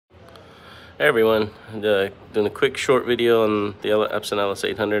Hey everyone, doing a quick short video on the Epson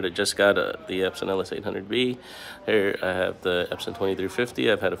LS800. I just got the Epson LS800B. Here I have the Epson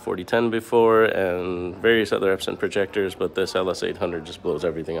 2350. I've had a 4010 before and various other Epson projectors, but this LS800 just blows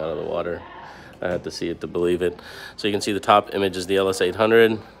everything out of the water. I had to see it to believe it. So you can see the top image is the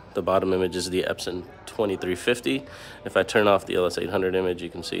LS800. The bottom image is the Epson 2350. If I turn off the LS800 image, you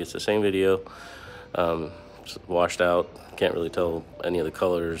can see it's the same video. It's washed out, can't really tell any of the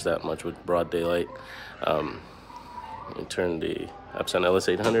colors that much with broad daylight. And turn the Epson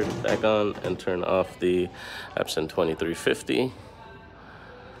LS800 back on and turn off the Epson 2350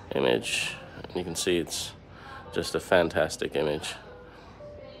 image. And you can see it's just a fantastic image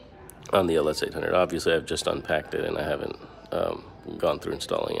on the LS800. Obviously I've just unpacked it and I haven't gone through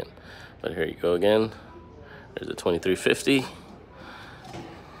installing it. But here you go again. There's the 2350.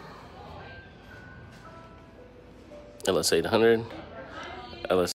 LS800, LS